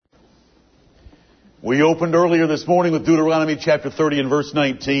We opened earlier this morning with Deuteronomy chapter 30 and verse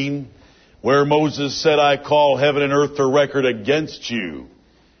 19, where Moses said, I call heaven and earth to record against you.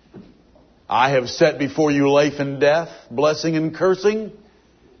 I have set before you life and death, blessing and cursing.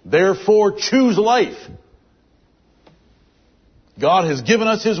 Therefore choose life. God has given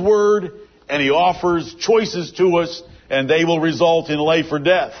us His Word, and He offers choices to us, and they will result in life or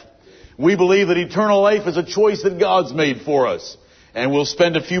death. We believe that eternal life is a choice that God's made for us. And we'll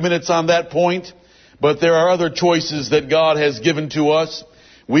spend a few minutes on that point. But there are other choices that God has given to us.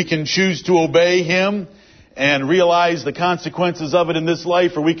 We can choose to obey Him and realize the consequences of it in this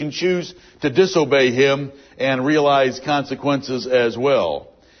life, or we can choose to disobey Him and realize consequences as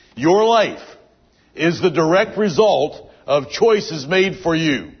well. Your life is the direct result of choices made for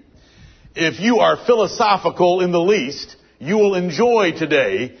you. If you are philosophical in the least, you will enjoy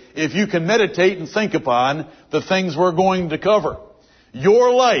today if you can meditate and think upon the things we're going to cover.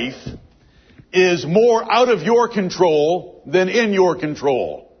 Your life is more out of your control than in your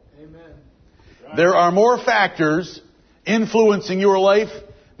control. Amen. There are more factors influencing your life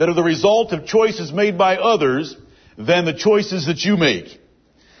that are the result of choices made by others than the choices that you make.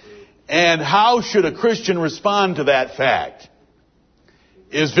 And how should a Christian respond to that fact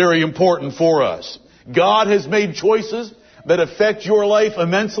is very important for us. God has made choices that affect your life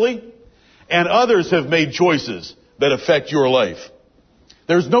immensely, and others have made choices that affect your life.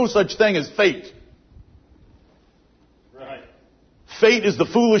 There's no such thing as fate. Right. Fate is the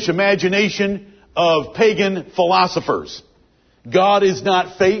foolish imagination of pagan philosophers. God is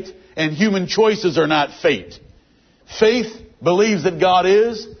not fate, and human choices are not fate. Faith believes that God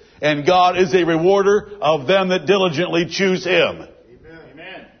is, and God is a rewarder of them that diligently choose Him.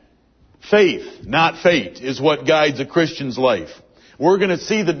 Amen. Faith, not fate, is what guides a Christian's life. We're going to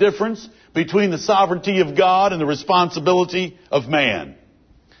see the difference between the sovereignty of God and the responsibility of man.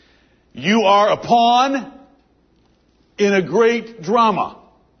 You are a pawn in a great drama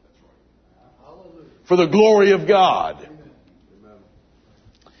for the glory of God.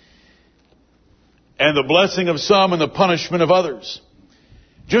 And the blessing of some and the punishment of others.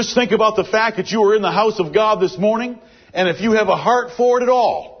 Just think about the fact that you are in the house of God this morning, and if you have a heart for it at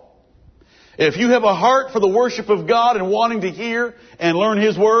all, if you have a heart for the worship of God and wanting to hear and learn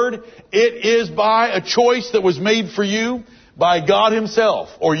His Word, it is by a choice that was made for you by God Himself,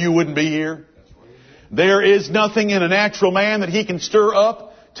 or you wouldn't be here. There is nothing in a natural man that he can stir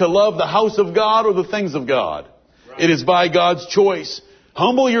up to love the house of God or the things of God. It is by God's choice.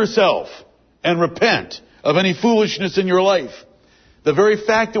 Humble yourself and repent of any foolishness in your life. The very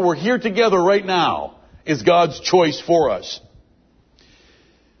fact that we're here together right now is God's choice for us.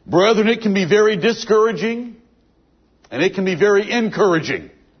 Brethren, it can be very discouraging and it can be very encouraging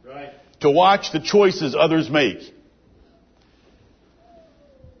to watch the choices others make.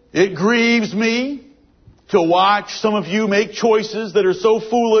 It grieves me to watch some of you make choices that are so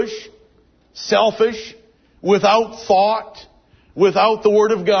foolish, selfish, without thought, without the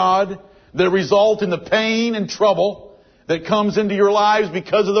Word of God, that result in the pain and trouble that comes into your lives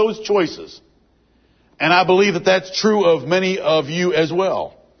because of those choices. And I believe that that's true of many of you as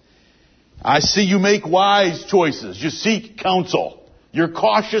well. I see you make wise choices. You seek counsel. You're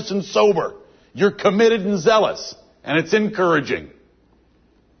cautious and sober. You're committed and zealous. And it's encouraging.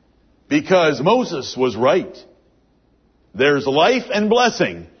 Because Moses was right. There's life and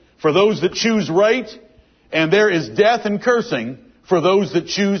blessing for those that choose right, and there is death and cursing for those that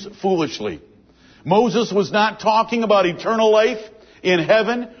choose foolishly. Moses was not talking about eternal life in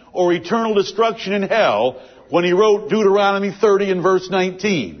heaven or eternal destruction in hell when he wrote Deuteronomy 30 and verse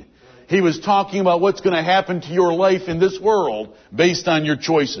 19. He was talking about what's going to happen to your life in this world based on your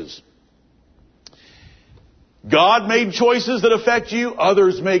choices. God made choices that affect you.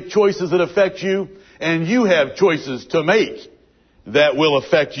 Others make choices that affect you. And you have choices to make that will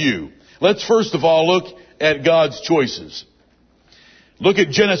affect you. Let's first of all look at God's choices. Look at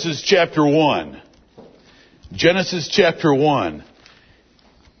Genesis chapter 1. Genesis chapter 1.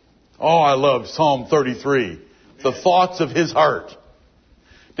 Oh, I love Psalm 33. The thoughts of His heart.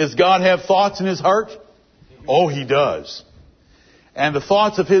 Does God have thoughts in His heart? Oh, He does. And the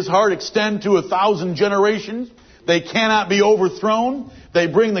thoughts of His heart extend to 1,000 generations. They cannot be overthrown. They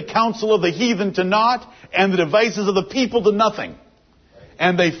bring the counsel of the heathen to naught and the devices of the people to nothing.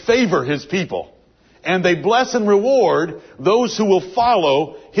 And they favor His people. And they bless and reward those who will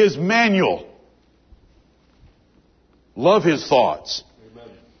follow His manual. Love His thoughts. Amen.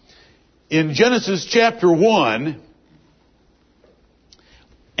 In Genesis chapter 1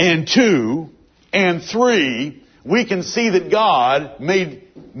 and 2 and 3, we can see that God made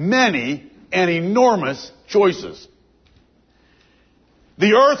many and enormous choices.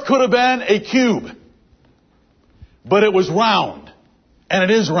 The earth could have been a cube. but it was round. And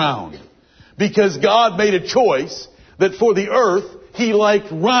it is round. Because God made a choice that for the earth, He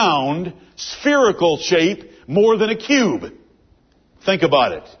liked round, spherical shape more than a cube. Think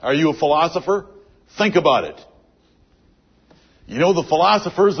about it. Are you a philosopher? Think about it. You know, the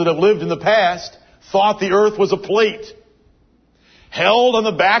philosophers that have lived in the past thought the earth was a plate held on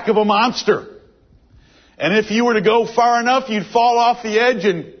the back of a monster. And if you were to go far enough, you'd fall off the edge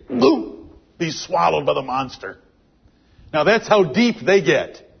and boom, be swallowed by the monster. Now that's how deep they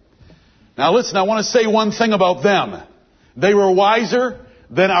get. Now listen, I want to say one thing about them. They were wiser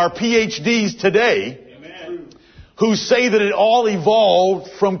than our PhDs today, Amen, who say that it all evolved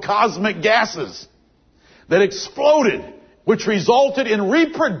from cosmic gases that exploded, which resulted in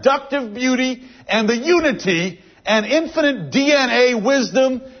reproductive beauty and the unity and infinite DNA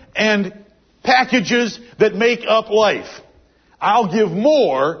wisdom and packages that make up life. I'll give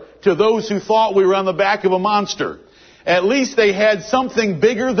more to those who thought we were on the back of a monster. At least they had something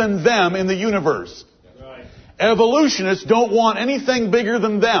bigger than them in the universe. Right. Evolutionists don't want anything bigger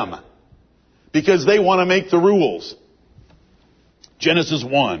than them because they want to make the rules. Genesis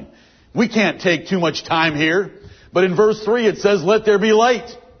 1. We can't take too much time here, but in verse 3 it says, "Let there be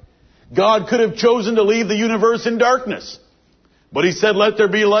light." God could have chosen to leave the universe in darkness, but He said, "Let there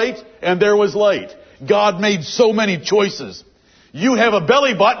be light," and there was light. God made so many choices. You have a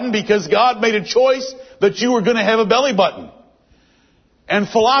belly button because God made a choice that you were going to have a belly button. And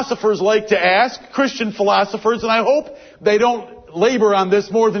philosophers like to ask, Christian philosophers, and I hope they don't labor on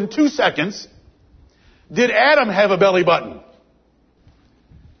this more than 2 seconds, did Adam have a belly button?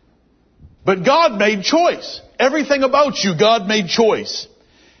 But God made choice. Everything about you, God made choice.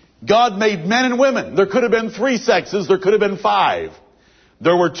 God made men and women. There could have been 3 sexes. There could have been 5.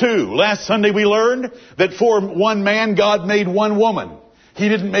 There were 2. Last Sunday we learned that for one man, God made one woman. He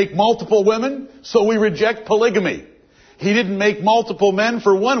didn't make multiple women, so we reject polygamy. He didn't make multiple men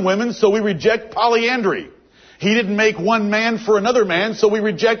for one woman, so we reject polyandry. He didn't make one man for another man, so we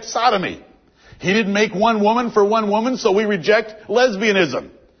reject sodomy. He didn't make one woman for one woman, so we reject lesbianism.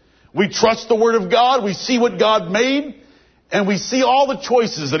 We trust the Word of God, we see what God made, and we see all the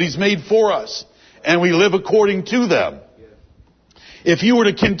choices that He's made for us, and we live according to them. If you were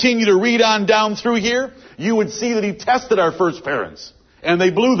to continue to read on down through here, you would see that He tested our first parents, and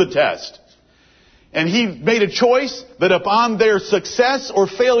they blew the test. And He made a choice that upon their success or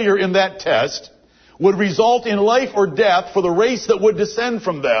failure in that test would result in life or death for the race that would descend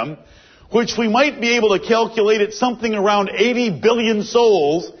from them, which we might be able to calculate at something around 80 billion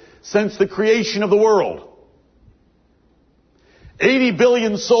souls since the creation of the world. 80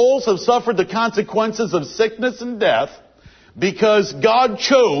 billion souls have suffered the consequences of sickness and death because God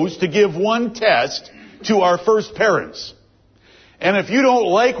chose to give one test to our first parents. And if you don't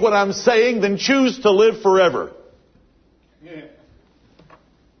like what I'm saying, then choose to live forever. Yeah.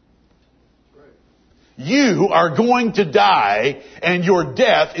 Right. You are going to die, and your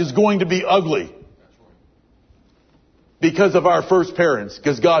death is going to be ugly. Because of our first parents,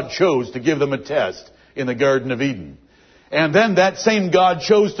 because God chose to give them a test in the Garden of Eden. And then that same God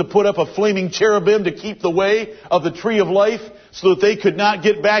chose to put up a flaming cherubim to keep the way of the tree of life so that they could not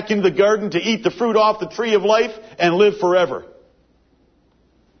get back into the garden to eat the fruit off the tree of life and live forever.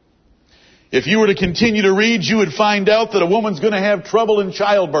 If you were to continue to read, you would find out that a woman's going to have trouble in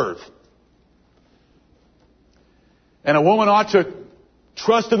childbirth. And a woman ought to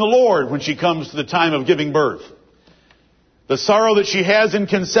trust in the Lord when she comes to the time of giving birth. The sorrow that she has in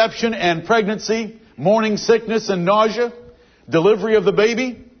conception and pregnancy, morning sickness and nausea, delivery of the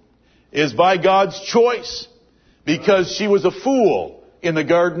baby, is by God's choice because she was a fool in the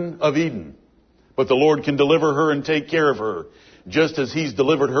Garden of Eden. But the Lord can deliver her and take care of her, just as He's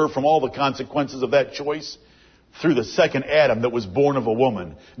delivered her from all the consequences of that choice through the second Adam that was born of a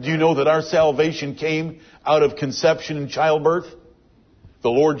woman. Do you know that our salvation came out of conception and childbirth? The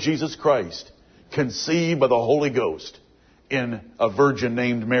Lord Jesus Christ, conceived by the Holy Ghost in a virgin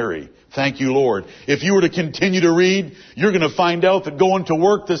named Mary. Thank you, Lord. If you were to continue to read, you're going to find out that going to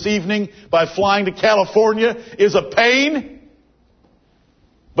work this evening by flying to California is a pain.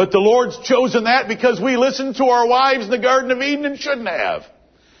 But the Lord's chosen that because we listened to our wives in the Garden of Eden and shouldn't have.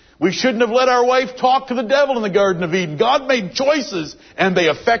 We shouldn't have let our wife talk to the devil in the Garden of Eden. God made choices and they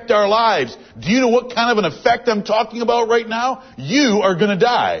affect our lives. Do you know what kind of an effect I'm talking about right now? You are going to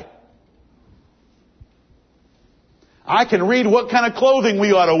die. I can read what kind of clothing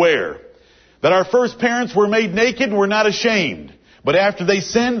we ought to wear. That our first parents were made naked and were not ashamed. But after they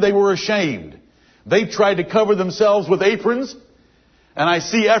sinned, they were ashamed. They tried to cover themselves with aprons. And I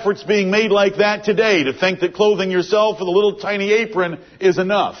see efforts being made like that today to think that clothing yourself with a little tiny apron is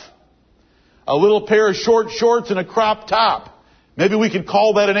enough. a little pair of short shorts and a crop top. Maybe we could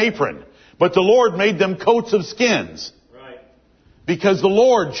call that an apron. But the Lord made them coats of skins. Right. Because the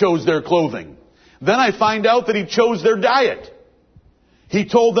Lord chose their clothing. Then I find out that He chose their diet. He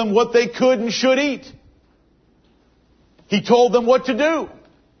told them what they could and should eat. He told them what to do.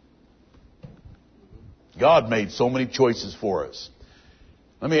 God made so many choices for us.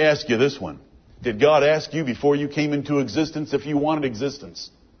 Let me ask you this one. Did God ask you before you came into existence if you wanted existence?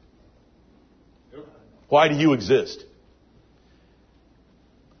 Why do you exist?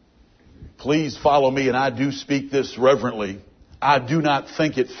 Please follow me, and I do speak this reverently. I do not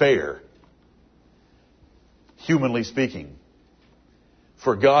think it fair, humanly speaking,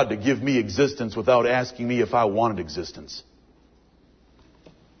 for God to give me existence without asking me if I wanted existence.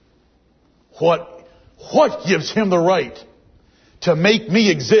 What gives Him the right to make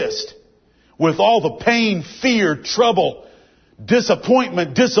me exist with all the pain, fear, trouble,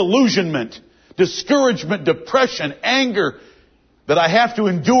 disappointment, disillusionment, discouragement, depression, anger that I have to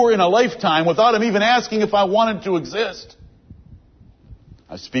endure in a lifetime without Him even asking if I wanted to exist?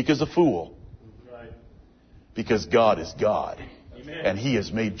 I speak as a fool. Because God is God. Amen. And He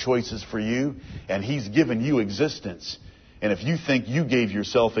has made choices for you, and He's given you existence. And if you think you gave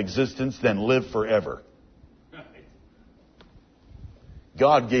yourself existence, then live forever.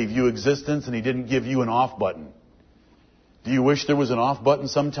 God gave you existence, and He didn't give you an off button. Do you wish there was an off button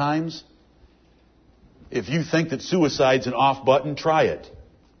sometimes? If you think that suicide's an off button, try it.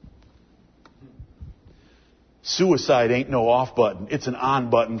 Suicide ain't no off button. It's an on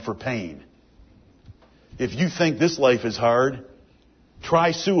button for pain. If you think this life is hard,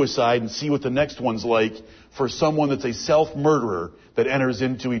 try suicide and see what the next one's like for someone that's a self-murderer that enters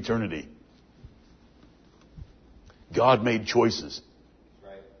into eternity. God made choices.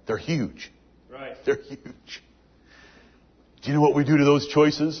 Right. They're huge. Right. They're huge. Do you know what we do to those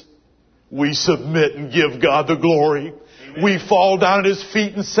choices? We submit and give God the glory. Amen. We fall down at His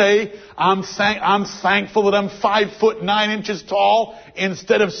feet and say, I'm thankful that I'm 5'9" tall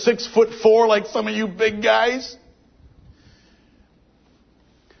instead of 6'4" like some of you big guys.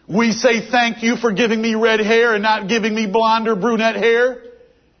 We say thank you for giving me red hair and not giving me blonde or brunette hair.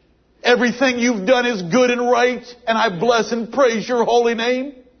 Everything you've done is good and right, and I bless and praise your holy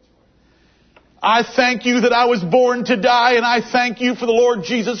name. I thank you that I was born to die, and I thank you for the Lord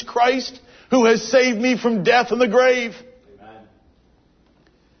Jesus Christ who has saved me from death and the grave. Amen.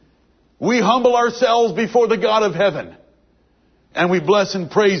 We humble ourselves before the God of heaven, and we bless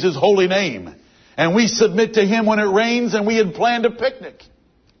and praise His holy name. And we submit to Him when it rains and we had planned a picnic.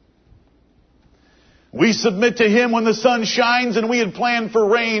 We submit to Him when the sun shines and we had planned for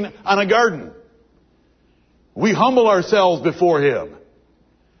rain on a garden. We humble ourselves before Him.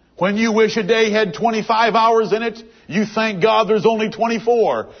 When you wish a day had 25 hours in it, you thank God there's only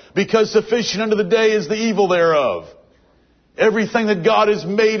 24, because sufficient unto the day is the evil thereof. Everything that God has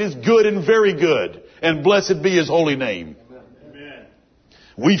made is good and very good, and blessed be His holy name. Amen.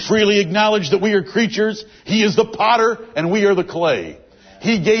 We freely acknowledge that we are creatures. He is the potter and we are the clay.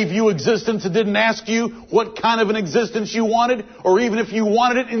 He gave you existence and didn't ask you what kind of an existence you wanted, or even if you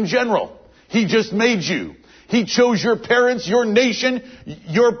wanted it in general. He just made you. He chose your parents, your nation,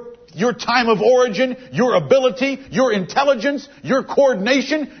 your time of origin, your ability, your intelligence, your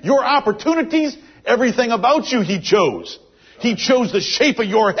coordination, your opportunities, everything about you He chose. He chose the shape of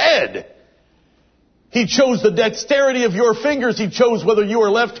your head. He chose the dexterity of your fingers. He chose whether you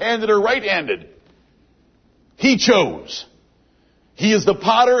are left-handed or right-handed. He chose. He is the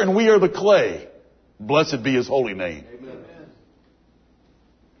potter and we are the clay. Blessed be His holy name. Amen.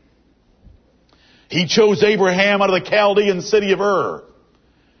 He chose Abraham out of the Chaldean city of Ur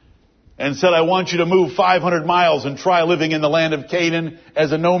and said, I want you to move 500 miles and try living in the land of Canaan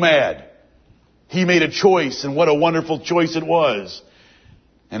as a nomad. He made a choice, and what a wonderful choice it was.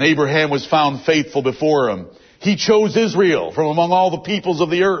 And Abraham was found faithful before Him. He chose Israel from among all the peoples of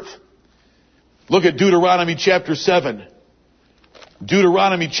the earth. Look at Deuteronomy chapter 7.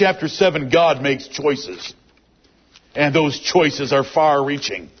 Deuteronomy chapter 7, God makes choices. And those choices are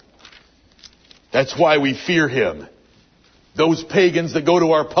far-reaching. That's why we fear Him. Those pagans that go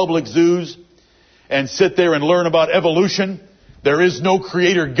to our public zoos and sit there and learn about evolution, there is no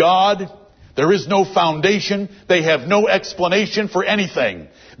creator God. There is no foundation. They have no explanation for anything.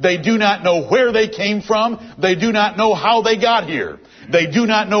 They do not know where they came from. They do not know how they got here. They do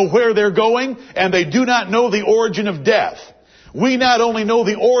not know where they're going, and they do not know the origin of death. We not only know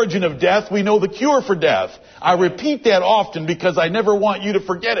the origin of death, we know the cure for death. I repeat that often because I never want you to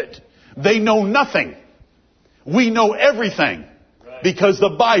forget it. They know nothing. We know everything because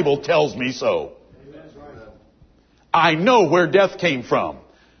the Bible tells me so. I know where death came from.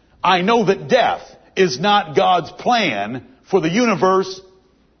 I know that death is not God's plan for the universe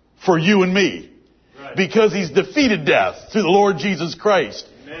for you and me. Right. Because He's defeated death through the Lord Jesus Christ.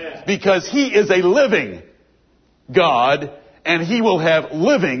 Amen. Because He is a living God, and He will have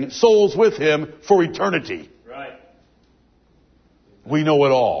living souls with Him for eternity. Right. We know it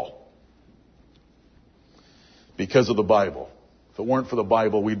all because of the Bible. If it weren't for the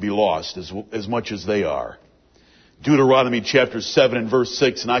Bible, we'd be lost as much as they are. Deuteronomy chapter 7 and verse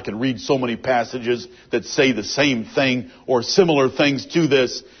 6, and I can read so many passages that say the same thing or similar things to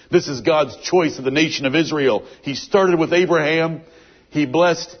this. This is God's choice of the nation of Israel. He started with Abraham. He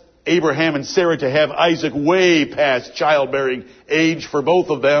blessed Abraham and Sarah to have Isaac way past childbearing age for both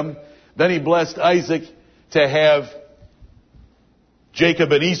of them. Then He blessed Isaac to have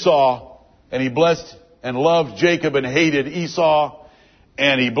Jacob and Esau, and He blessed and loved Jacob and hated Esau,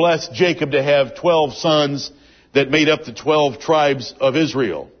 and He blessed Jacob to have 12 sons that made up the 12 tribes of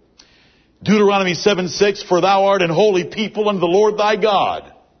Israel. Deuteronomy 7:6, for thou art an holy people unto the Lord thy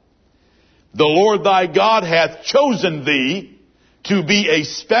God. The Lord thy God hath chosen thee to be a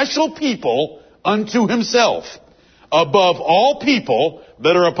special people unto Himself, above all people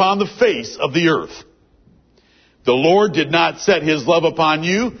that are upon the face of the earth. The Lord did not set His love upon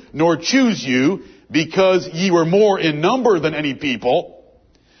you, nor choose you, because ye were more in number than any people,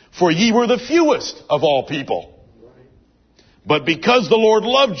 for ye were the fewest of all people. But because the Lord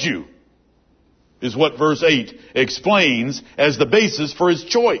loved you, is what verse 8 explains as the basis for His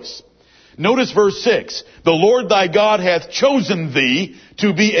choice. Notice verse 6. The Lord thy God hath chosen thee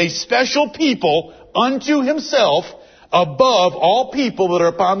to be a special people unto Himself above all people that are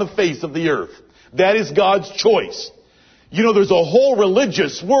upon the face of the earth. That is God's choice. You know, there's a whole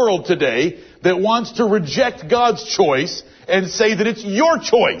religious world today that wants to reject God's choice and say that it's your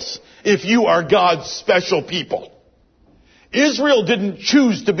choice if you are God's special people. Israel didn't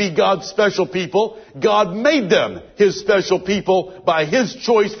choose to be God's special people. God made them His special people by His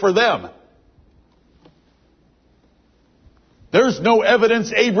choice for them. There's no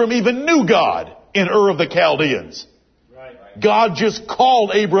evidence Abram even knew God in Ur of the Chaldeans. Right. God just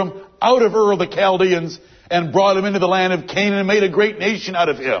called Abram out of Ur of the Chaldeans and brought him into the land of Canaan and made a great nation out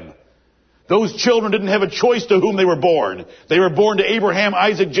of him. Those children didn't have a choice to whom they were born. They were born to Abraham,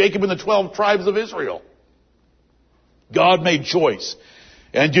 Isaac, Jacob, and the 12 tribes of Israel. God made choice.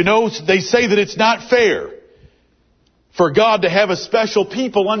 And you know, they say that it's not fair for God to have a special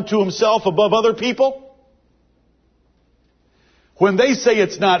people unto Himself above other people. When they say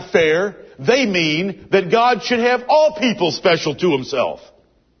it's not fair, they mean that God should have all people special to Himself.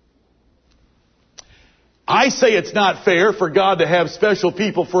 I say it's not fair for God to have special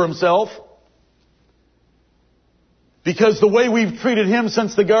people for Himself, because the way we've treated Him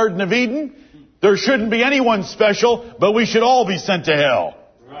since the Garden of Eden, there shouldn't be anyone special, but we should all be sent to hell.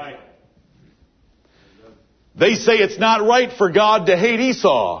 Right. They say it's not right for God to hate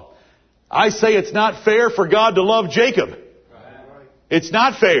Esau. I say it's not fair for God to love Jacob. Right. It's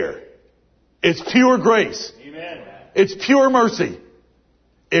not fair. It's pure grace. Amen. It's pure mercy.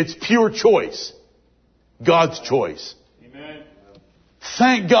 It's pure choice. God's choice. Amen.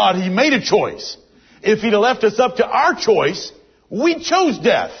 Thank God He made a choice. If He'd have left us up to our choice, we chose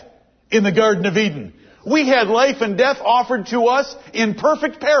death. In the Garden of Eden, we had life and death offered to us in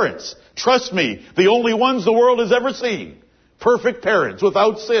perfect parents. Trust me, the only ones the world has ever seen. Perfect parents,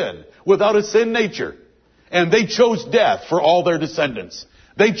 without sin, without a sin nature. And they chose death for all their descendants.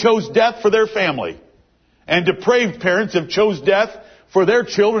 They chose death for their family. And depraved parents have chose death for their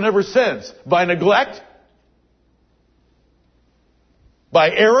children ever since. By neglect, by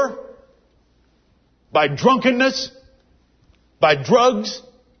error, by drunkenness, by drugs,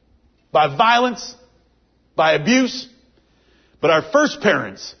 by violence, by abuse. But our first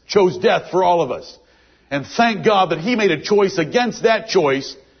parents chose death for all of us. And thank God that He made a choice against that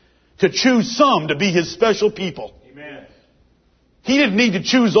choice to choose some to be His special people. Amen. He didn't need to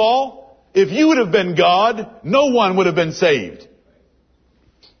choose all. If you would have been God, no one would have been saved.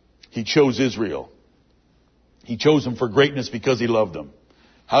 He chose Israel. He chose them for greatness because He loved them.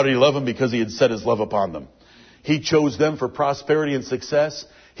 How did He love them? Because He had set His love upon them. He chose them for prosperity and success.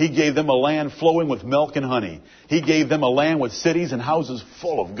 He gave them a land flowing with milk and honey. He gave them a land with cities and houses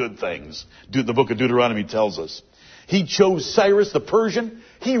full of good things. The book of Deuteronomy tells us. He chose Cyrus the Persian.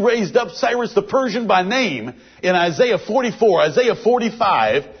 He raised up Cyrus the Persian by name in Isaiah 44, Isaiah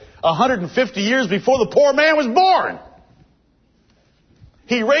 45, 150 years before the poor man was born.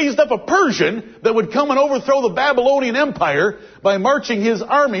 He raised up a Persian that would come and overthrow the Babylonian Empire by marching his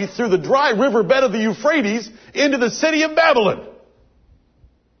army through the dry riverbed of the Euphrates into the city of Babylon.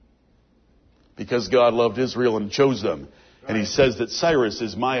 Because God loved Israel and chose them. And he says that Cyrus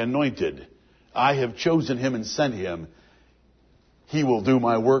is my anointed. I have chosen him and sent him. He will do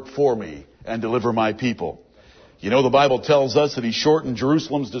my work for me and deliver my people. You know, the Bible tells us that he shortened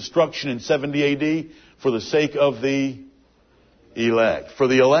Jerusalem's destruction in 70 AD for the sake of the elect. For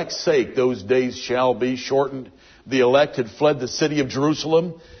the elect's sake, those days shall be shortened. The elect had fled the city of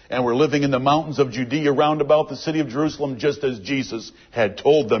Jerusalem and were living in the mountains of Judea round about the city of Jerusalem, just as Jesus had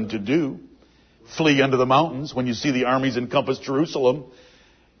told them to do. Flee unto the mountains when you see the armies encompass Jerusalem.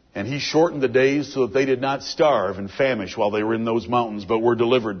 And he shortened the days so that they did not starve and famish while they were in those mountains, but were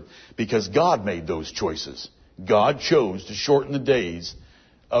delivered because God made those choices. God chose to shorten the days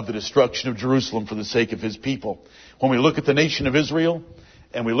of the destruction of Jerusalem for the sake of his people. When we look at the nation of Israel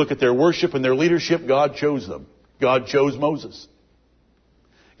and we look at their worship and their leadership, God chose them. God chose Moses.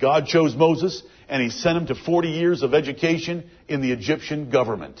 God chose Moses, and he sent him to 40 years of education in the Egyptian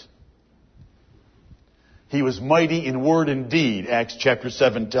government. He was mighty in word and deed, Acts chapter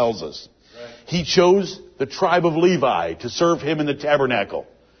 7 tells us. Right. He chose the tribe of Levi to serve him in the tabernacle.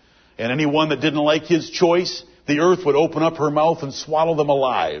 And anyone that didn't like his choice, the earth would open up her mouth and swallow them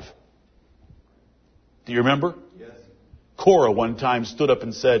alive. Do you remember? Yes. Korah one time stood up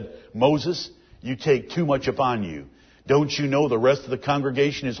and said, Moses, you take too much upon you. Don't you know the rest of the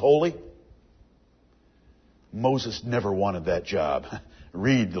congregation is holy? Moses never wanted that job.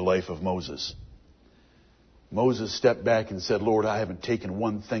 Read the life of Moses. Moses stepped back and said, Lord, I haven't taken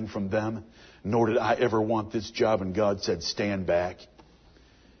one thing from them, nor did I ever want this job. And God said, stand back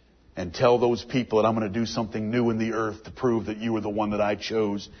and tell those people that I'm going to do something new in the earth to prove that you were the one that I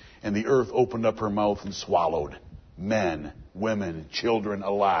chose. And the earth opened up her mouth and swallowed men, women, children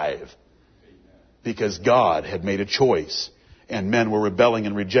alive. Because God had made a choice, and men were rebelling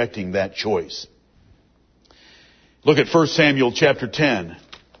and rejecting that choice. Look at 1 Samuel chapter 10.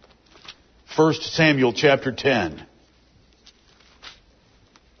 1 Samuel chapter 10.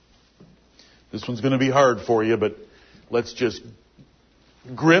 This one's going to be hard for you, but let's just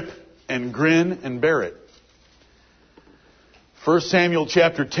grip and grin and bear it. 1 Samuel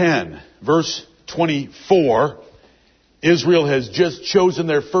chapter 10, verse 24. Israel has just chosen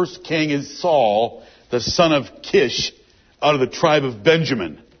their first king as Saul, the son of Kish, out of the tribe of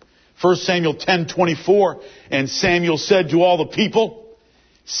Benjamin. 1 Samuel 10:24, and Samuel said to all the people,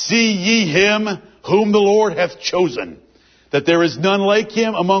 see ye him whom the Lord hath chosen, that there is none like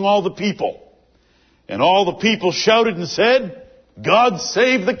him among all the people. And all the people shouted and said, God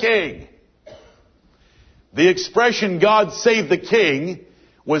save the king. The expression, God save the king,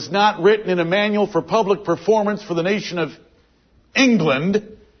 was not written in a manual for public performance for the nation of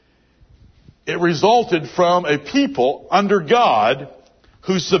England. It resulted from a people under God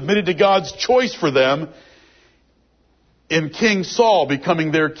who submitted to God's choice for them in King Saul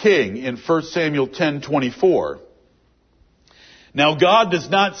becoming their king in 1 Samuel 10:24. Now God does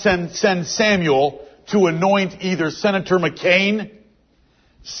not send Samuel to anoint either Senator McCain,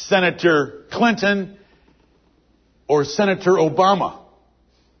 Senator Clinton, or Senator Obama.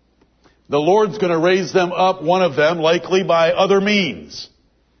 The Lord's going to raise them up, one of them, likely by other means.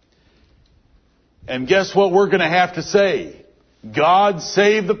 And guess what we're going to have to say? God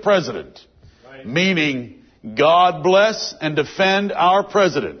save the president. Right. Meaning, God bless and defend our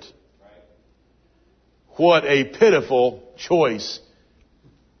president. Right. What a pitiful choice.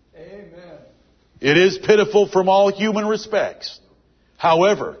 Amen. It is pitiful from all human respects.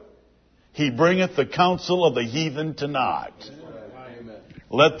 However, he bringeth the counsel of the heathen to naught.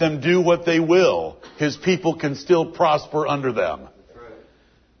 Let them do what they will. His people can still prosper under them.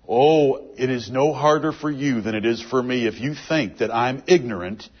 Oh, it is no harder for you than it is for me if you think that I'm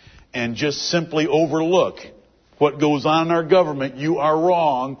ignorant and just simply overlook what goes on in our government. You are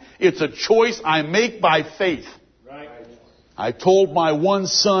wrong. It's a choice I make by faith. Right. I told my one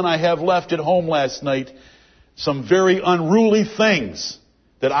son I have left at home last night some very unruly things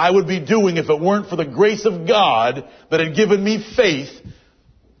that I would be doing if it weren't for the grace of God that had given me faith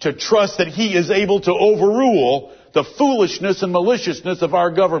to trust that He is able to overrule the foolishness and maliciousness of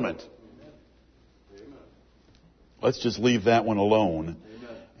our government. Amen. Let's just leave that one alone.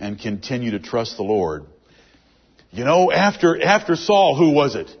 Amen. And continue to trust the Lord. You know, after Saul, who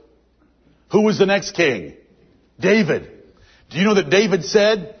was it? Who was the next king? David. Do you know that David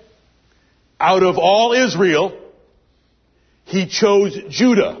said, out of all Israel, he chose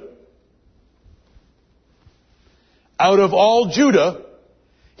Judah. Out of all Judah,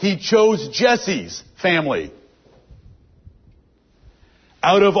 he chose Jesse's family.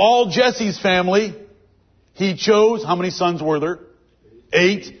 Out of all Jesse's family, he chose, how many sons were there?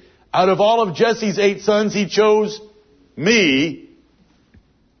 8. Out of all of Jesse's 8 sons, he chose me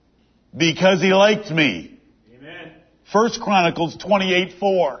because he liked me. Amen. 1 Chronicles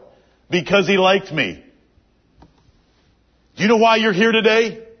 28:4. Because he liked me. Do you know why you're here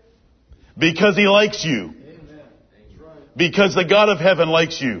today? Because he likes you. Because the God of heaven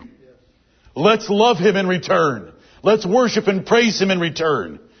likes you. Let's love him in return. Let's worship and praise him in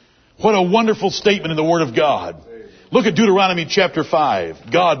return. What a wonderful statement in the Word of God. Look at Deuteronomy chapter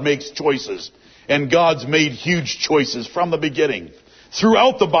 5. God makes choices. And God's made huge choices from the beginning.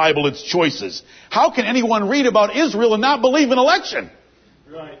 Throughout the Bible, it's choices. How can anyone read about Israel and not believe in election?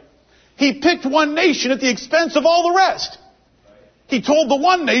 Right. He picked one nation at the expense of all the rest. He told the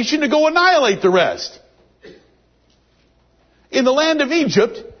one nation to go annihilate the rest. In the land of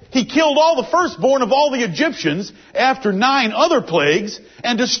Egypt, he killed all the firstborn of all the Egyptians after 9 other plagues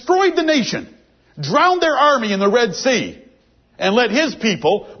and destroyed the nation, drowned their army in the Red Sea, and let his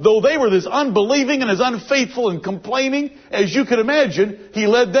people, though they were as unbelieving and as unfaithful and complaining as you could imagine, he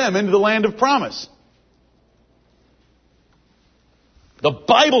led them into the land of promise. The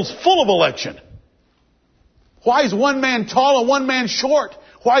Bible's full of election. Why is one man tall and one man short?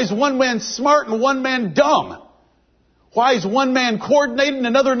 Why is one man smart and one man dumb? Why is one man coordinated and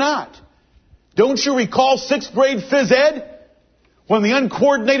another not? Don't you recall 6th grade phys ed? When the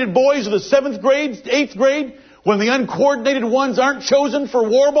uncoordinated boys of the 7th grade, 8th grade, when the uncoordinated ones aren't chosen for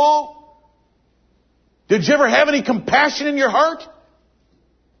war ball? Did you ever have any compassion in your heart?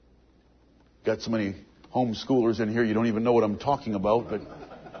 Got so many homeschoolers in here, you don't even know what I'm talking about, but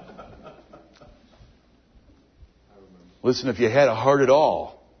listen, if you had a heart at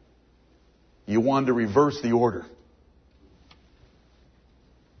all, you wanted to reverse the order.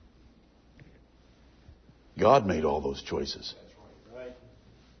 God made all those choices.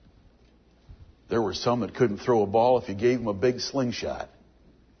 There were some that couldn't throw a ball if you gave them a big slingshot.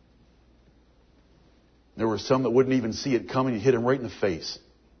 There were some that wouldn't even see it coming. You hit them right in the face.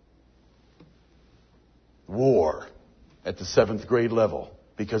 War at the 7th grade level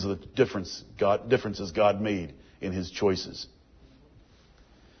because of the differences God made in his choices.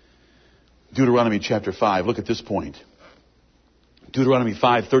 Deuteronomy chapter 5. Look at this point. Deuteronomy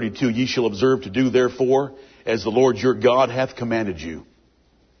 5:32. Ye shall observe to do therefore as the Lord your God hath commanded you.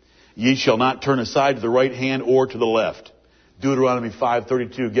 Ye shall not turn aside to the right hand or to the left. Deuteronomy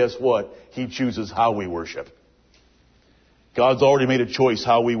 5:32. Guess what? He chooses how we worship. God's already made a choice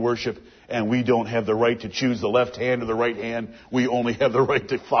how we worship, and we don't have the right to choose the left hand or the right hand. We only have the right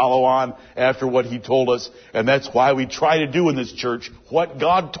to follow on after what he told us. And that's why we try to do in this church what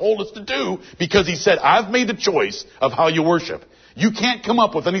God told us to do, because he said, I've made the choice of how you worship. You can't come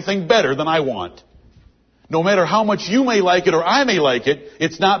up with anything better than I want. No matter how much you may like it or I may like it,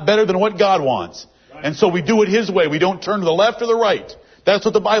 it's not better than what God wants. And so we do it his way. We don't turn to the left or the right. That's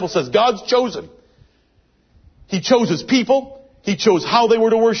what the Bible says. God's chosen. He chose his people. He chose how they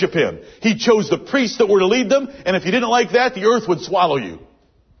were to worship him. He chose the priests that were to lead them. And if you didn't like that, the earth would swallow you.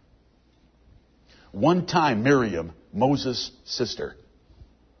 One time, Miriam, Moses' sister,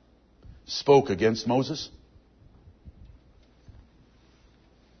 spoke against Moses.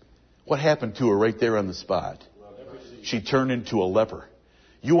 What happened to her right there on the spot? She turned into a leper.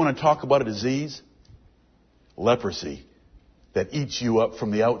 You want to talk about a disease? Leprosy that eats you up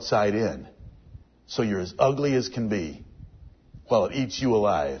from the outside in. So you're as ugly as can be while it eats you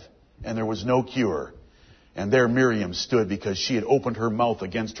alive. And there was no cure. And there Miriam stood because she had opened her mouth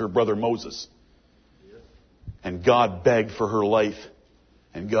against her brother Moses. And God begged for her life.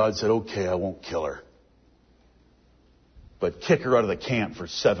 And God said, okay, I won't kill her. But kick her out of the camp for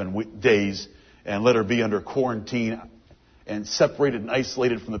 7 days and let her be under quarantine and separated and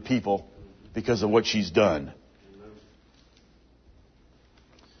isolated from the people because of what she's done.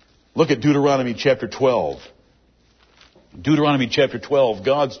 Look at Deuteronomy chapter 12. Deuteronomy chapter 12,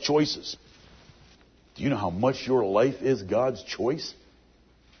 God's choices. Do you know how much your life is God's choice?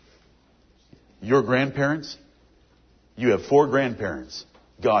 Your grandparents, you have 4 grandparents.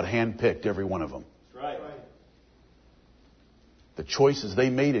 God handpicked every one of them. Right. The choices they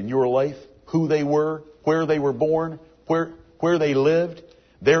made in your life, who they were, where they were born, where they lived,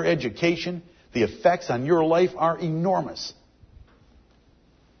 their education, the effects on your life are enormous.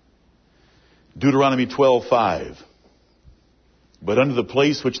 Deuteronomy 12:5. But unto the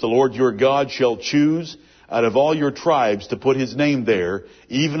place which the Lord your God shall choose out of all your tribes to put his name there,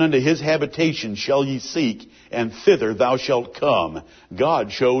 even unto his habitation shall ye seek, and thither thou shalt come. God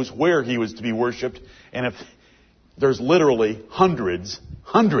chose where he was to be worshipped, and if there's literally hundreds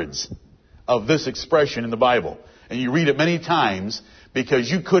of this expression in the Bible. And you read it many times because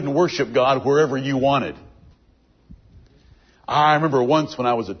you couldn't worship God wherever you wanted. I remember once when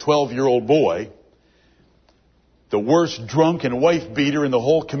I was a 12-year-old boy, the worst drunk and wife beater in the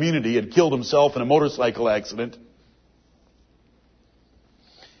whole community had killed himself in a motorcycle accident.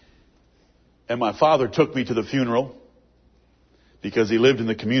 And my father took me to the funeral because he lived in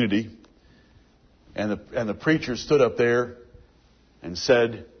the community. And the preacher stood up there and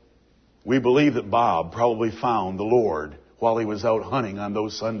said, "We believe that Bob probably found the Lord while he was out hunting on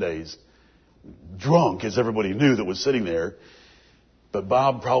those Sundays. Drunk, as everybody knew that was sitting there. But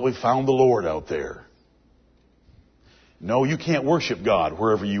Bob probably found the Lord out there." No, you can't worship God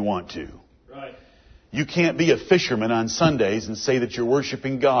wherever you want to. Right. You can't be a fisherman on Sundays and say that you're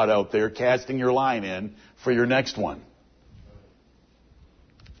worshiping God out there, casting your line in for your next one.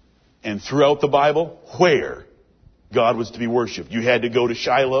 And throughout the Bible, where God was to be worshiped, you had to go to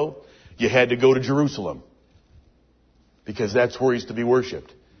Shiloh, you had to go to Jerusalem, because that's where He's to be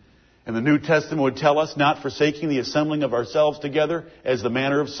worshiped. And the New Testament would tell us, not forsaking the assembling of ourselves together as the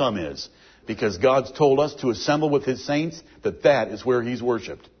manner of some is, because God's told us to assemble with His saints, that is where He's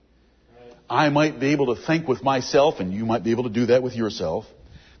worshipped. I might be able to think with myself, and you might be able to do that with yourself,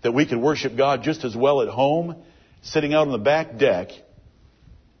 that we can worship God just as well at home, sitting out on the back deck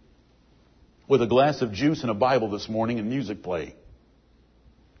with a glass of juice and a Bible this morning and music play.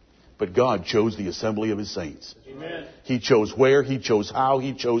 But God chose the assembly of His saints. Amen. He chose where, He chose how,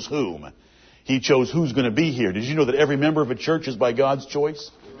 He chose whom. He chose who's going to be here. Did you know that every member of a church is by God's choice?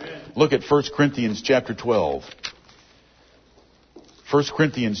 Amen. Look at 1 Corinthians chapter 12. 1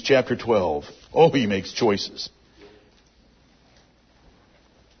 Corinthians chapter 12. Oh, He makes choices.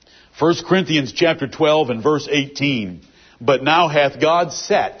 1 Corinthians chapter 12 and verse 18. But now hath God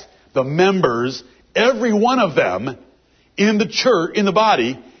set the members, every one of them, in the church, in the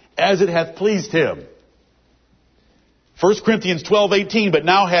body, as it hath pleased Him. 1 Corinthians 12:18. But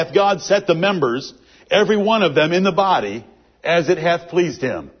now hath God set the members, every one of them, in the body, as it hath pleased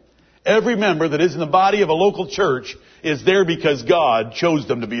Him. Every member that is in the body of a local church is there because God chose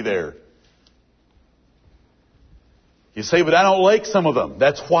them to be there. You say, "But I don't like some of them."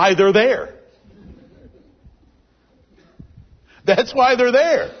 That's why they're there. That's why they're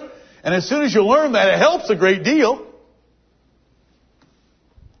there. And as soon as you learn that, it helps a great deal.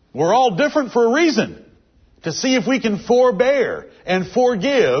 We're all different for a reason. To see if we can forbear and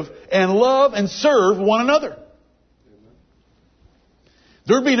forgive and love and serve one another.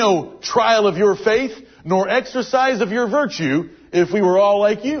 There'd be no trial of your faith nor exercise of your virtue if we were all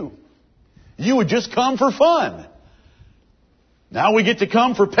like you. You would just come for fun. Now we get to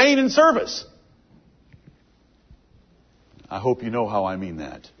come for pain and service. I hope you know how I mean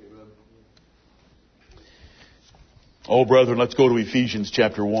that. Oh, brethren, let's go to Ephesians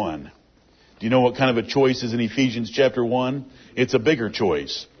chapter 1. Do you know what kind of a choice is in Ephesians chapter 1? It's a bigger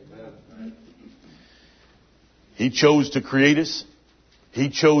choice. He chose to create us. He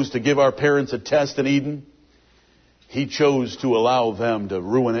chose to give our parents a test in Eden. He chose to allow them to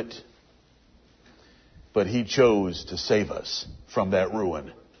ruin it. But He chose to save us from that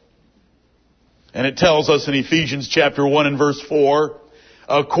ruin. And it tells us in Ephesians chapter 1 and verse 4,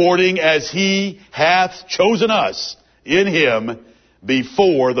 according as He hath chosen us in Him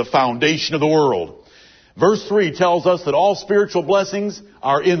before the foundation of the world. Verse 3 tells us that all spiritual blessings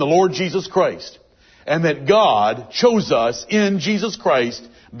are in the Lord Jesus Christ. And that God chose us in Jesus Christ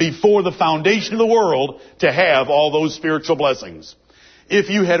before the foundation of the world to have all those spiritual blessings. If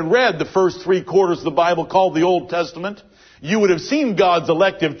you had read the first 3 quarters of the Bible called the Old Testament, you would have seen God's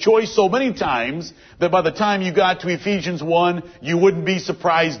elective choice so many times that by the time you got to Ephesians 1, you wouldn't be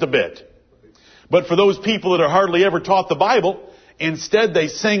surprised a bit. But for those people that are hardly ever taught the Bible, instead they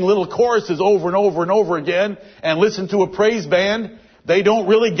sing little choruses over and over and over again and listen to a praise band. They don't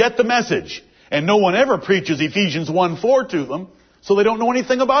really get the message. And no one ever preaches Ephesians 1:4 to them, so they don't know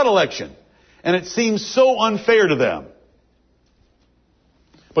anything about election. And it seems so unfair to them.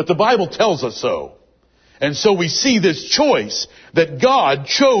 But the Bible tells us so. And so we see this choice that God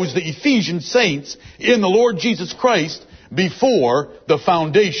chose the Ephesian saints in the Lord Jesus Christ before the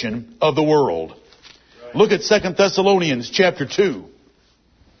foundation of the world. Look at 2 Thessalonians chapter 2.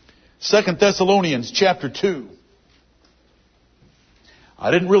 2 Thessalonians chapter 2. I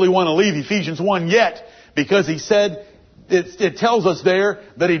didn't really want to leave Ephesians 1 yet because he said, it tells us there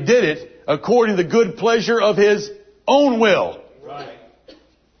that He did it according to the good pleasure of His own will. Right.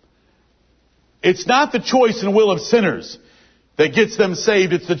 It's not the choice and will of sinners that gets them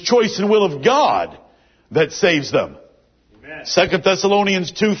saved. It's the choice and will of God that saves them. Amen. 2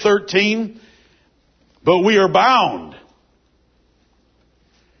 Thessalonians 2:13. But we are bound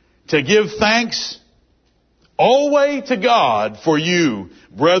to give thanks always to God for you,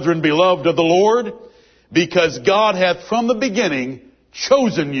 brethren beloved of the Lord, because God hath from the beginning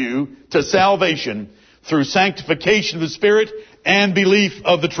chosen you to salvation through sanctification of the Spirit and belief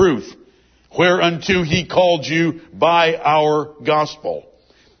of the truth, whereunto He called you by our gospel.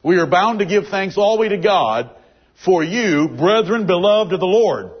 We are bound to give thanks always to God for you, brethren, beloved of the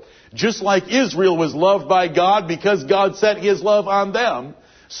Lord. Just like Israel was loved by God because God set His love on them,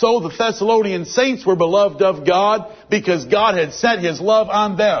 so the Thessalonian saints were beloved of God because God had set His love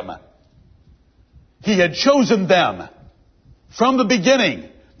on them. He had chosen them from the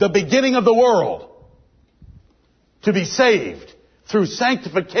beginning of the world, to be saved through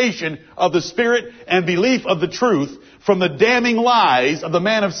sanctification of the Spirit and belief of the truth from the damning lies of the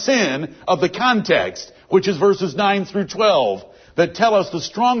man of sin of the context, which is verses 9 through 12, that tell us the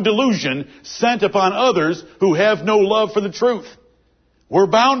strong delusion sent upon others who have no love for the truth. We're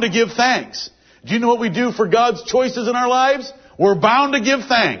bound to give thanks. Do you know what we do for God's choices in our lives? We're bound to give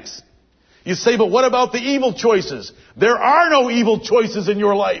thanks. You say, but what about the evil choices? There are no evil choices in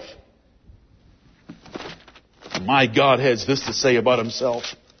your life. My God has this to say about Himself.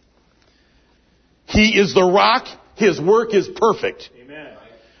 He is the rock. His work is perfect. Amen.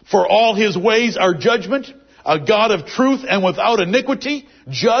 For all His ways are judgment. A God of truth and without iniquity.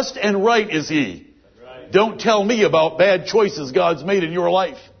 Just and right is He. Right. Don't tell me about bad choices God's made in your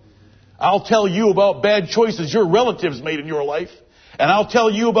life. I'll tell you about bad choices your relatives made in your life. And I'll tell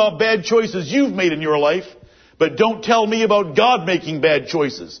you about bad choices you've made in your life. But don't tell me about God making bad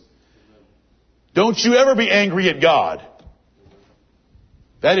choices. Don't you ever be angry at God.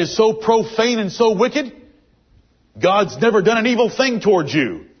 That is so profane and so wicked. God's never done an evil thing towards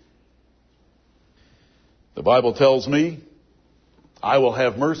you. The Bible tells me, I will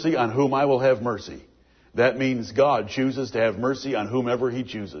have mercy on whom I will have mercy. That means God chooses to have mercy on whomever He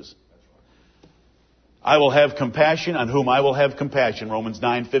chooses. I will have compassion on whom I will have compassion. Romans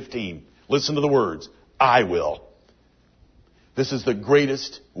 9:15. Listen to the words. I will. This is the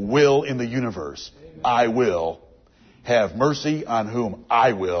greatest will in the universe. Amen. I will have mercy on whom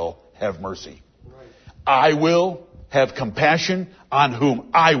I will have mercy. Right. I will have compassion on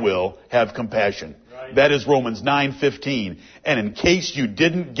whom I will have compassion. Right. That is Romans 9:15. And in case you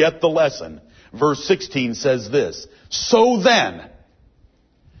didn't get the lesson, verse 16 says this. So then,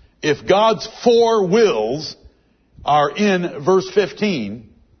 if God's four wills are in verse 15,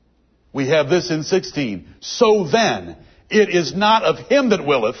 we have this in 16. So then, it is not of him that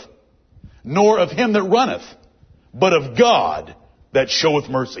willeth, nor of him that runneth, but of God that showeth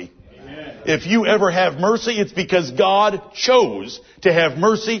mercy. Amen. If you ever have mercy, it's because God chose to have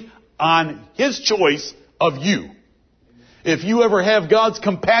mercy on His choice of you. If you ever have God's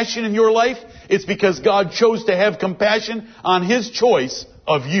compassion in your life, it's because God chose to have compassion on His choice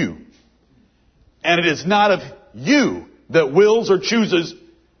of you. And it is not of you that wills or chooses,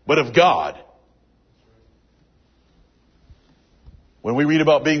 but of God. When we read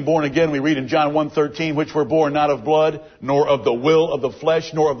about being born again, we read in John 1:13, which were born not of blood, nor of the will of the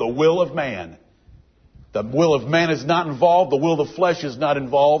flesh, nor of the will of man. The will of man is not involved, the will of the flesh is not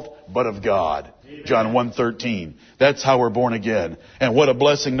involved, but of God. Amen. John 1:13. That's how we're born again. And what a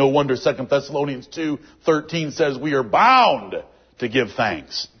blessing. No wonder 2 Thessalonians 2:13 says we are bound to give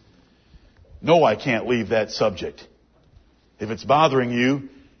thanks. No, I can't leave that subject. If it's bothering you,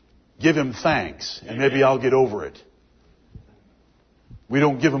 give Him thanks, and maybe I'll get over it. We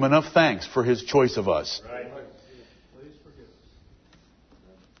don't give Him enough thanks for His choice of us. Right.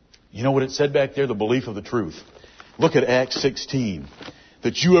 You know what it said back there? The belief of the truth. Look at Acts 16.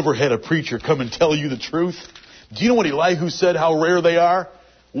 That you ever had a preacher come and tell you the truth? Do you know what Elihu said, how rare they are?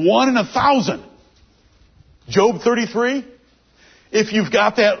 1 in 1,000. Job 33. If you've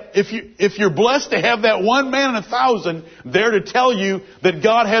got that, if you're blessed to have that one man in 1,000 there to tell you that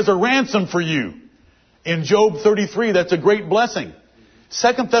God has a ransom for you. In Job 33, that's a great blessing.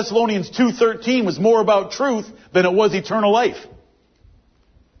 2 Thessalonians 2:13 was more about truth than it was eternal life.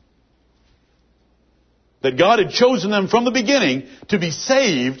 That God had chosen them from the beginning to be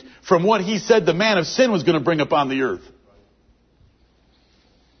saved from what He said the man of sin was going to bring upon the earth.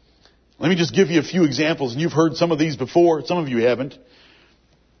 Let me just give you a few examples, and you've heard some of these before. Some of you haven't.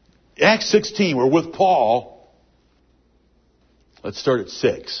 Acts 16, we're with Paul. Let's start at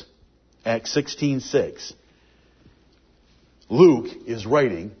 6. Acts 16:6. Luke is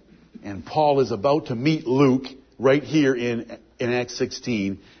writing, and Paul is about to meet Luke right here in Acts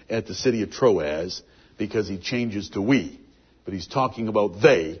 16 at the city of Troas, because he changes to we. But he's talking about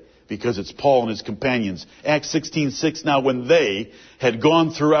they, because it's Paul and his companions. Acts 16:6, now when they had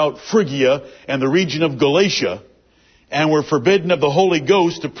gone throughout Phrygia and the region of Galatia, and were forbidden of the Holy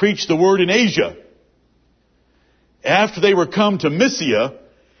Ghost to preach the word in Asia, after they were come to Mysia,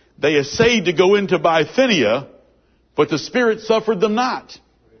 they essayed to go into Bithynia, but the Spirit suffered them not.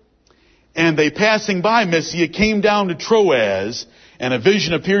 And they, passing by Mysia, came down to Troas, and a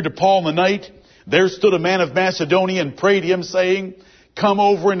vision appeared to Paul in the night. There stood a man of Macedonia and prayed him, saying, Come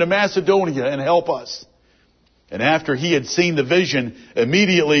over into Macedonia and help us. And after he had seen the vision,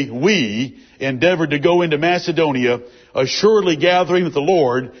 immediately we endeavored to go into Macedonia, assuredly gathering that the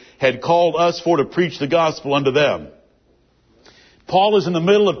Lord had called us for to preach the gospel unto them. Paul is in the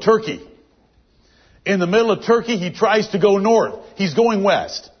middle of Turkey. In the middle of Turkey, he tries to go north. He's going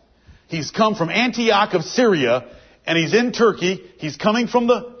west. He's come from Antioch of Syria, and he's in Turkey. He's coming from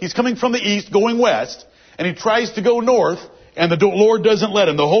the east, going west, and he tries to go north, and the Lord doesn't let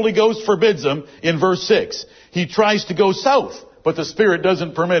him. The Holy Ghost forbids him in verse 6. He tries to go south, but the Spirit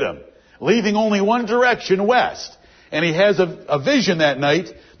doesn't permit him, leaving only one direction, west. And he has a vision that night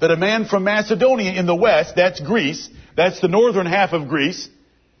that a man from Macedonia in the west, that's Greece, that's the northern half of Greece,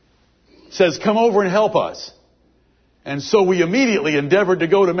 says, come over and help us. And so we immediately endeavored to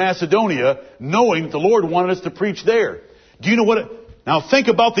go to Macedonia, knowing the Lord wanted us to preach there. Do you know what? Now think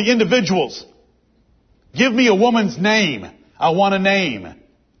about the individuals. Give me a woman's name. I want a name.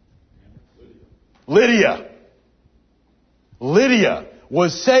 Lydia. Lydia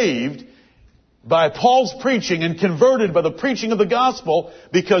was saved by Paul's preaching and converted by the preaching of the gospel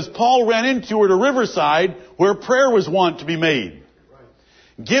because Paul ran into her at a riverside where prayer was wont to be made.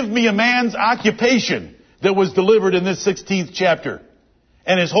 Give me a man's occupation that was delivered in this 16th chapter.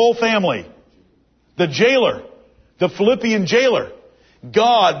 And his whole family. The jailer. The Philippian jailer.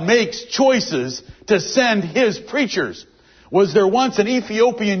 God makes choices to send His preachers. Was there once an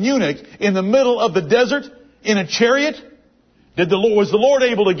Ethiopian eunuch in the middle of the desert in a chariot? Was the Lord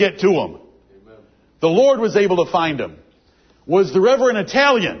able to get to him? Amen. The Lord was able to find him. Was there ever an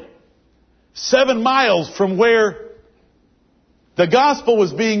Italian 7 miles from where the gospel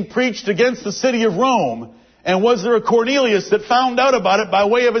was being preached against the city of Rome, and was there a Cornelius that found out about it by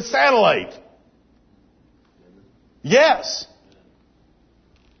way of a satellite? Yes.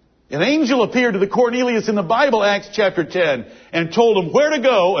 An angel appeared to the Cornelius in the Bible, Acts chapter 10, and told him where to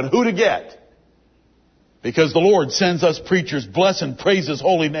go and who to get. Because the Lord sends us preachers, bless and praise His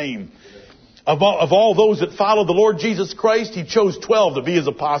holy name. Of all those that followed the Lord Jesus Christ, He chose 12 to be His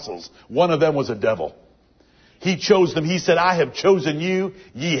apostles. One of them was a devil. He chose them. He said, I have chosen you,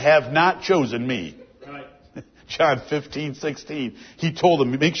 ye have not chosen me. Right. John 15:16. He told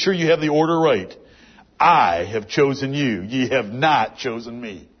them, make sure you have the order right. I have chosen you, ye have not chosen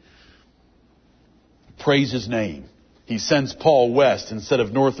me. Praise His name. He sends Paul west instead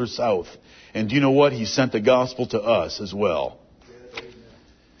of north or south. And do you know what? He sent the gospel to us as well.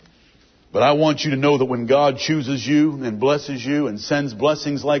 But I want you to know that when God chooses you and blesses you and sends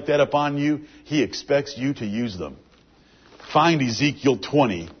blessings like that upon you, He expects you to use them. Find Ezekiel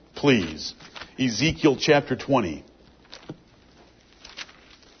 20, please. Ezekiel chapter 20.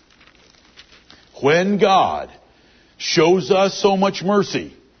 When God shows us so much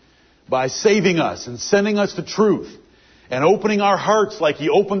mercy by saving us and sending us the truth and opening our hearts like He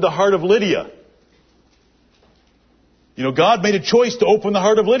opened the heart of Lydia. You know, God made a choice to open the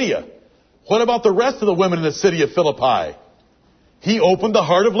heart of Lydia. What about the rest of the women in the city of Philippi? He opened the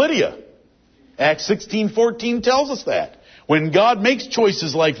heart of Lydia. Acts 16:14 tells us that. When God makes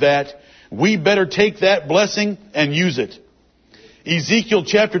choices like that, we better take that blessing and use it. Ezekiel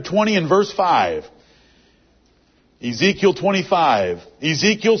chapter 20 and verse 5. Ezekiel 25.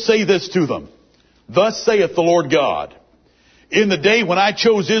 Ezekiel, say this to them. Thus saith the Lord God. In the day when I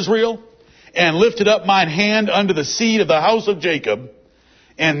chose Israel and lifted up mine hand unto the seed of the house of Jacob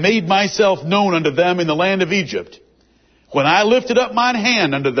and made myself known unto them in the land of Egypt, when I lifted up mine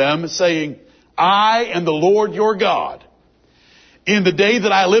hand unto them, saying, I am the Lord your God. In the day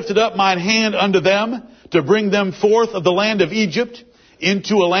that I lifted up mine hand unto them to bring them forth of the land of Egypt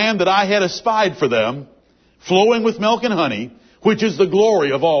into a land that I had espied for them, flowing with milk and honey, which is the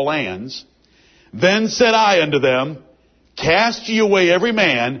glory of all lands, then said I unto them, cast ye away every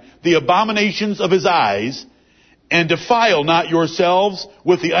man the abominations of his eyes, and defile not yourselves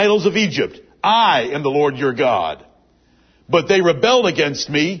with the idols of Egypt. I am the Lord your God. But they rebelled against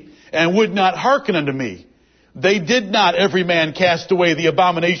me, and would not hearken unto me. They did not every man cast away the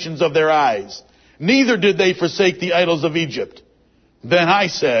abominations of their eyes, neither did they forsake the idols of Egypt. Then I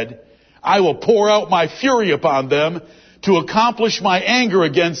said, I will pour out my fury upon them to accomplish my anger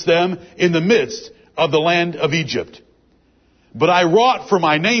against them in the midst of the land of Egypt. But I wrought for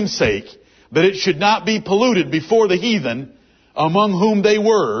my name's sake, that it should not be polluted before the heathen, among whom they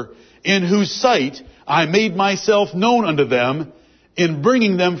were, in whose sight I made myself known unto them, in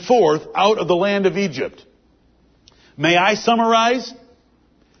bringing them forth out of the land of Egypt. May I summarize?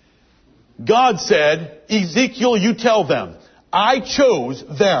 God said, Ezekiel, you tell them, I chose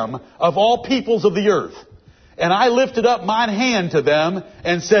them of all peoples of the earth. And I lifted up mine hand to them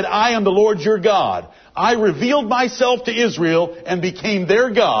and said, I am the Lord your God. I revealed myself to Israel and became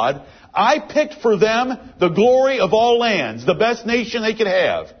their God. I picked for them the glory of all lands, the best nation they could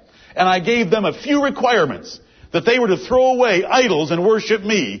have. And I gave them a few requirements, that they were to throw away idols and worship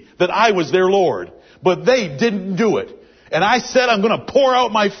me, that I was their Lord. But they didn't do it. And I said, I'm going to pour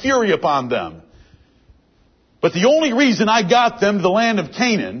out my fury upon them. But the only reason I got them to the land of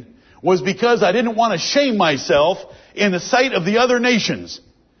Canaan was because I didn't want to shame myself in the sight of the other nations.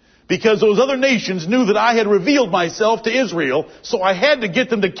 Because those other nations knew that I had revealed myself to Israel, so I had to get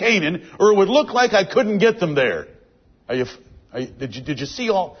them to Canaan, or it would look like I couldn't get them there. Did you see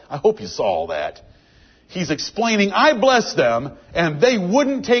all? I hope you saw all that. He's explaining, I blessed them, and they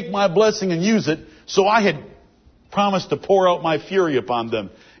wouldn't take my blessing and use it, so I had promised to pour out my fury upon them.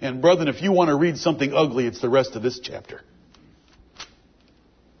 And brethren, if you want to read something ugly, it's the rest of this chapter.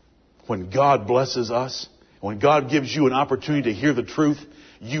 When God blesses us, when God gives you an opportunity to hear the truth,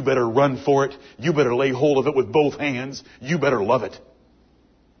 you better run for it. You better lay hold of it with both hands. You better love it.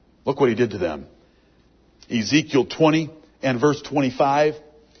 Look what he did to them. Ezekiel 20 and verse 25.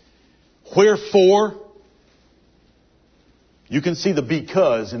 Wherefore, you can see the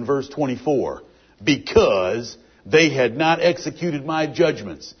because in verse 24. Because they had not executed my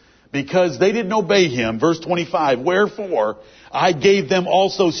judgments. Because they didn't obey him. Verse 25. Wherefore, I gave them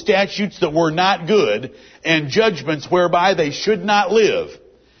also statutes that were not good, and judgments whereby they should not live.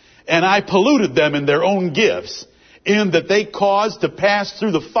 And I polluted them in their own gifts, in that they caused to pass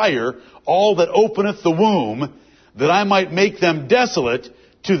through the fire all that openeth the womb, that I might make them desolate,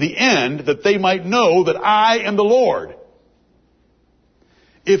 to the end that they might know that I am the Lord.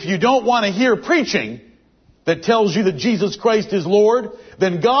 If you don't want to hear preaching that tells you that Jesus Christ is Lord,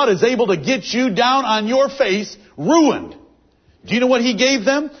 then God is able to get you down on your face, ruined. Do you know what He gave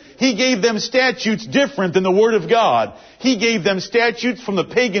them? He gave them statutes different than the Word of God. He gave them statutes from the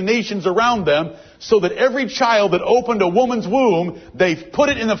pagan nations around them, so that every child that opened a woman's womb, they put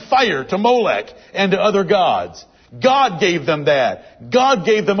it in the fire to Molech and to other gods. God gave them that. God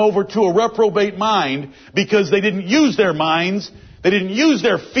gave them over to a reprobate mind because they didn't use their minds. They didn't use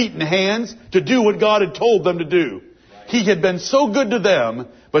their feet and hands to do what God had told them to do. He had been so good to them,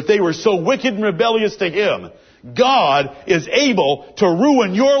 but they were so wicked and rebellious to Him. God is able to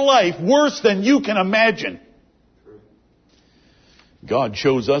ruin your life worse than you can imagine. God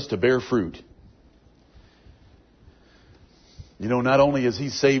chose us to bear fruit. You know, not only has He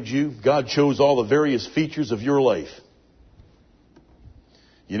saved you, God chose all the various features of your life.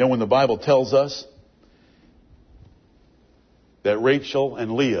 You know, when the Bible tells us that Rachel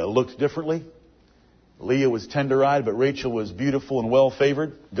and Leah looked differently, Leah was tender-eyed, but Rachel was beautiful and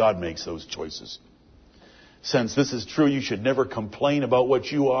well-favored, God makes those choices. Since this is true, you should never complain about what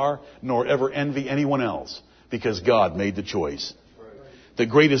you are, nor ever envy anyone else, because God made the choice. The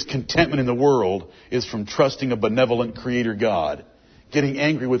greatest contentment in the world is from trusting a benevolent Creator God. Getting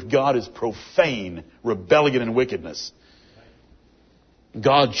angry with God is profane rebellion and wickedness.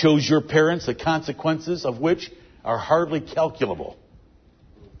 God chose your parents, the consequences of which are hardly calculable.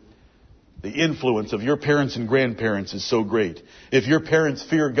 The influence of your parents and grandparents is so great. If your parents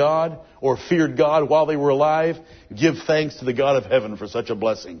fear God or feared God while they were alive, give thanks to the God of heaven for such a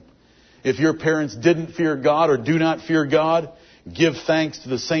blessing. If your parents didn't fear God or do not fear God, give thanks to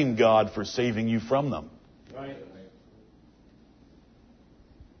the same God for saving you from them. Right.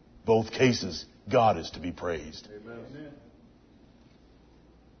 Both cases, God is to be praised. Amen.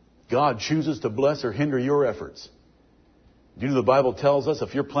 God chooses to bless or hinder your efforts. Do you know the Bible tells us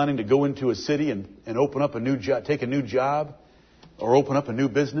if you're planning to go into a city and open up a new job, take a new job, or open up a new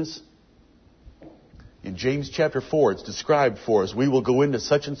business? In James chapter 4, it's described for us, we will go into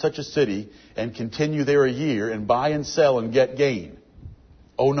such and such a city and continue there a year and buy and sell and get gain.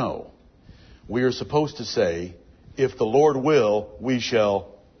 Oh no. We are supposed to say, if the Lord will, we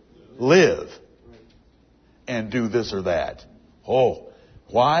shall live and do this or that. Oh,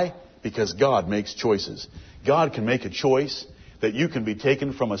 why? Because God makes choices. God can make a choice that you can be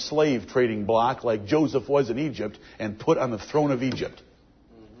taken from a slave trading block like Joseph was in Egypt and put on the throne of Egypt.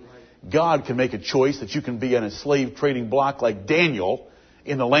 God can make a choice that you can be on a slave trading block like Daniel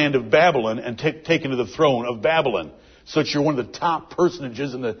in the land of Babylon and taken to the throne of Babylon. So that you're one of the top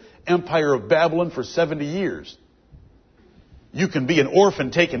personages in the empire of Babylon for 70 years. You can be an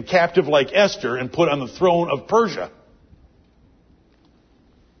orphan taken captive like Esther and put on the throne of Persia.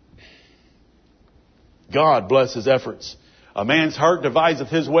 God bless his efforts. A man's heart deviseth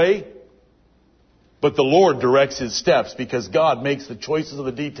his way, but the Lord directs his steps, because God makes the choices of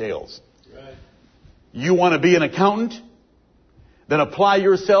the details. Right. You want to be an accountant? Then apply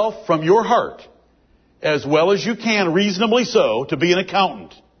yourself from your heart, as well as you can, reasonably so, to be an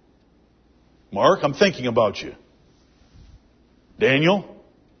accountant. Mark, I'm thinking about you. Daniel,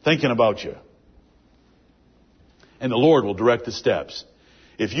 thinking about you. And the Lord will direct the steps.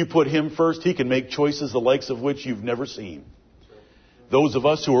 If you put Him first, He can make choices the likes of which you've never seen. Those of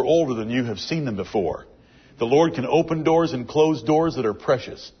us who are older than you have seen them before. The Lord can open doors and close doors that are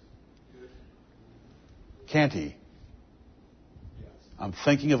precious. Can't He? I'm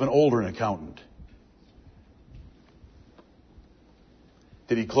thinking of an older accountant.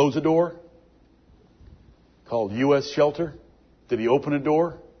 Did he close a door? Called U.S. Shelter? Did he open a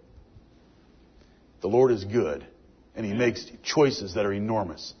door? The Lord is good. And He makes choices that are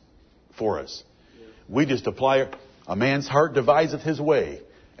enormous for us. We just apply, a man's heart deviseth his way,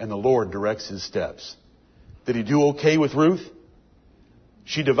 and the Lord directs his steps. Did He do okay with Ruth?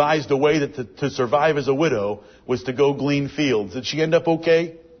 She devised a way that to survive as a widow was to go glean fields. Did she end up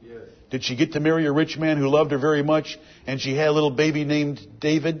okay? Yes. Did she get to marry a rich man who loved her very much, and she had a little baby named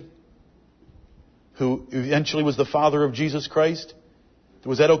David, who eventually was the father of Jesus Christ?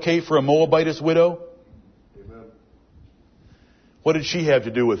 Was that okay for a Moabitess widow? Amen. What did she have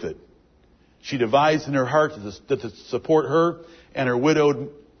to do with it? She devised in her heart that to support her and her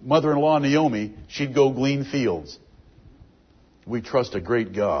widowed mother-in-law Naomi, she'd go glean fields. We trust a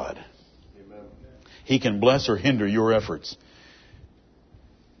great God. Amen. He can bless or hinder your efforts.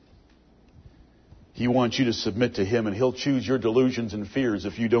 He wants you to submit to Him, and He'll choose your delusions and fears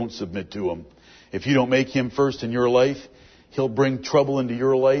if you don't submit to Him. If you don't make Him first in your life, He'll bring trouble into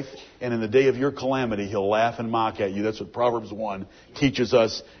your life, and in the day of your calamity, He'll laugh and mock at you. That's what Proverbs 1 teaches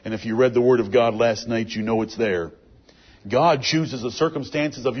us, and if you read the Word of God last night, you know it's there. God chooses the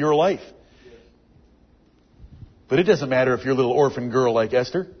circumstances of your life. But it doesn't matter if you're a little orphan girl like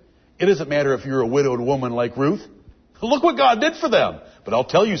Esther. It doesn't matter if you're a widowed woman like Ruth. Look what God did for them. But I'll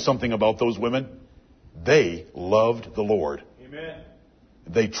tell you something about those women. They loved the Lord. Amen.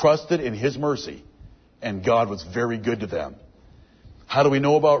 They trusted in His mercy. And God was very good to them. How do we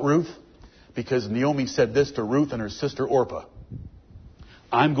know about Ruth? Because Naomi said this to Ruth and her sister Orpah.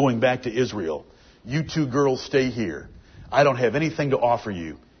 I'm going back to Israel. You two girls stay here. I don't have anything to offer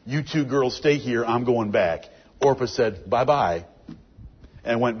you. You two girls stay here. I'm going back. Orpah said, bye-bye,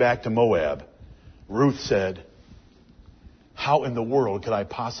 and went back to Moab. Ruth said, how in the world could I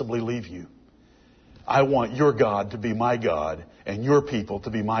possibly leave you? I want your God to be my God, and your people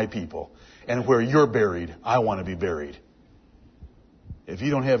to be my people. And where you're buried, I want to be buried. If you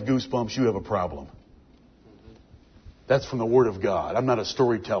don't have goosebumps, you have a problem. That's from the Word of God. I'm not a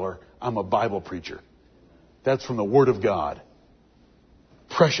storyteller. I'm a Bible preacher. That's from the Word of God.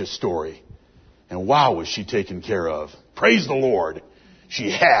 Precious story. And wow, was she taken care of. Praise the Lord. She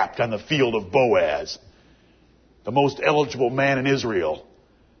happed on the field of Boaz, the most eligible man in Israel.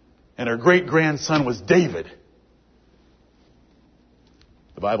 And her great-grandson was David.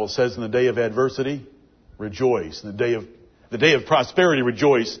 The Bible says in the day of adversity, rejoice. In the day of prosperity,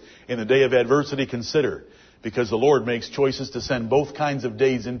 rejoice. In the day of adversity, consider. Because the Lord makes choices to send both kinds of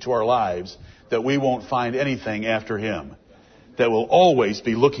days into our lives that we won't find anything after Him. That will always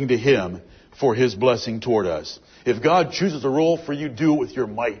be looking to Him for His blessing toward us. If God chooses a role for you, do it with your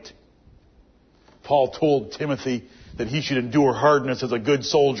might. Paul told Timothy that he should endure hardness as a good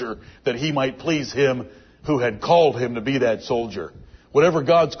soldier, that he might please Him who had called him to be that soldier. Whatever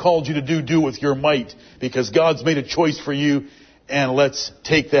God's called you to do, do with your might, because God's made a choice for you, and let's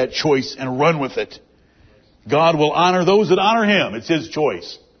take that choice and run with it. God will honor those that honor Him. It's His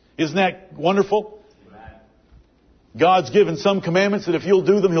choice. Isn't that wonderful? God's given some commandments that if you'll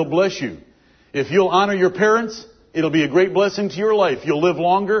do them, He'll bless you. If you'll honor your parents, it'll be a great blessing to your life. You'll live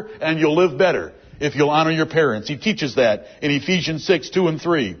longer and you'll live better if you'll honor your parents. He teaches that in Ephesians 6, 2 and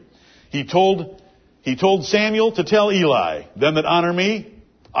 3. He told Samuel to tell Eli, them that honor me,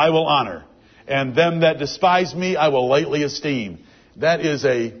 I will honor. And them that despise me, I will lightly esteem. That is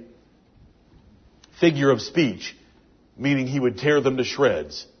a figure of speech, meaning he would tear them to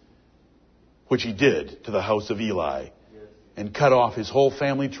shreds, which he did to the house of Eli, and cut off his whole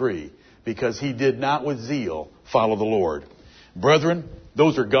family tree, because he did not with zeal follow the Lord. Brethren,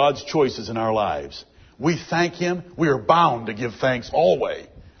 those are God's choices in our lives. We thank Him. We are bound to give thanks always.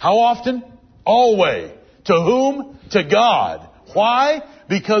 How often? Always. To whom? To God. Why?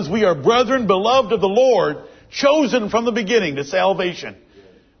 Because we are brethren, beloved of the Lord, chosen from the beginning to salvation.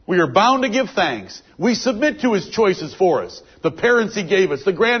 We are bound to give thanks. We submit to His choices for us. The parents He gave us,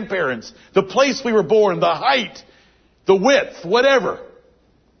 the grandparents, the place we were born, the height, the width, whatever.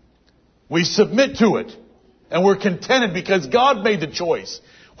 We submit to it. And we're contented because God made the choice.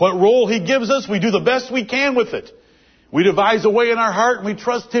 What role He gives us, we do the best we can with it. We devise a way in our heart and we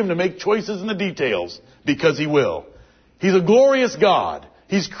trust Him to make choices in the details because He will. He's a glorious God.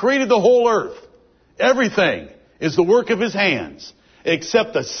 He's created the whole earth. Everything is the work of His hands,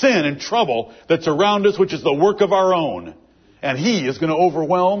 except the sin and trouble that's around us, which is the work of our own. And He is going to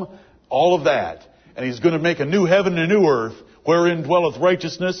overwhelm all of that. And He's going to make a new heaven and a new earth, wherein dwelleth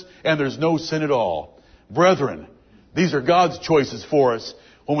righteousness, and there's no sin at all. Brethren, these are God's choices for us.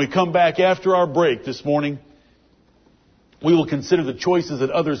 When we come back after our break this morning, we will consider the choices that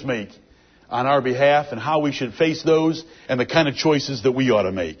others make on our behalf and how we should face those and the kind of choices that we ought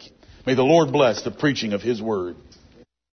to make. May the Lord bless the preaching of His Word.